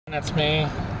It's me.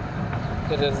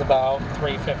 It is about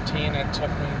 3:15. It took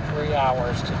me 3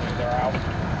 hours to do the route.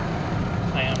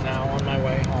 I am now on my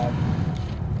way home.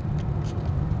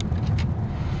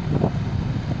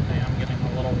 I am getting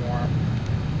a little warm.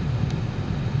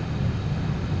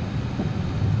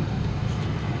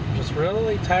 I'm just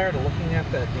really tired of looking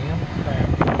at that damn crap.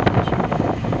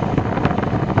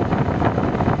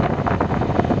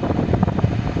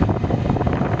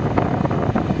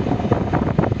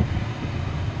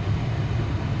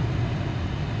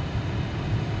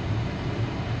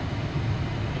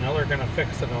 I know they're going to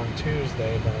fix it on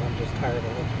Tuesday, but I'm just tired of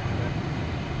looking at it.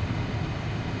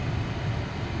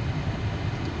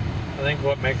 I think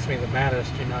what makes me the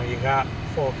maddest, you know, you got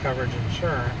full coverage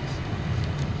insurance,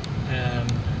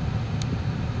 and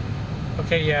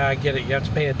okay, yeah, I get it, you have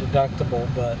to pay a deductible,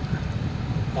 but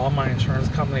all my insurance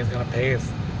company is going to pay is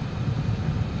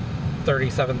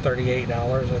 $37, $38.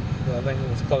 I think it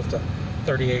was close to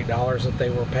 $38 that they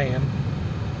were paying.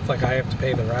 It's like I have to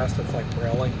pay the rest. It's like,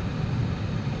 really?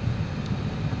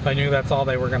 If I knew that's all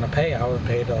they were going to pay, I would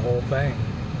pay the whole thing.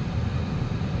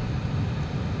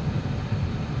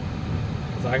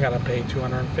 Because I got to pay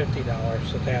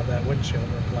 $250 to have that windshield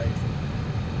replaced.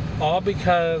 All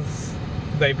because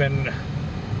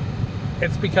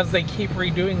it's because they keep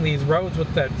redoing these roads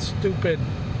with that stupid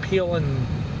peeling,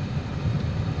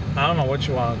 I don't know what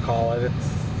you want to call it, it's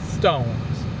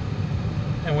stones.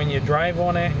 And when you drive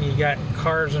on it and you got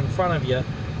cars in front of you,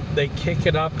 they kick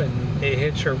it up and it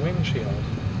hits your windshield.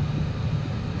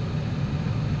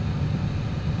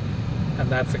 And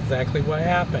that's exactly what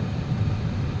happened.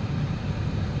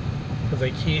 Because they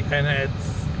keep, and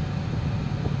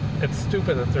it's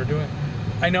stupid that they're doing.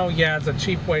 I know, yeah, it's a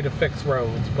cheap way to fix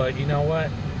roads, but you know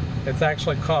what? It's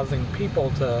actually causing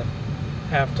people to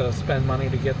have to spend money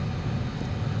to get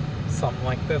something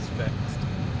like this fixed.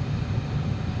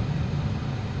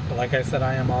 But like I said,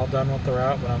 I am all done with the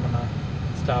route, but I'm gonna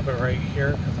stop it right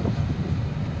here because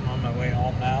I'm on my way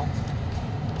home now.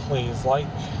 Please like,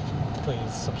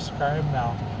 please subscribe.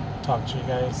 Now, talk to you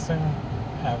guys soon.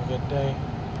 Have a good day.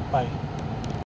 Bye.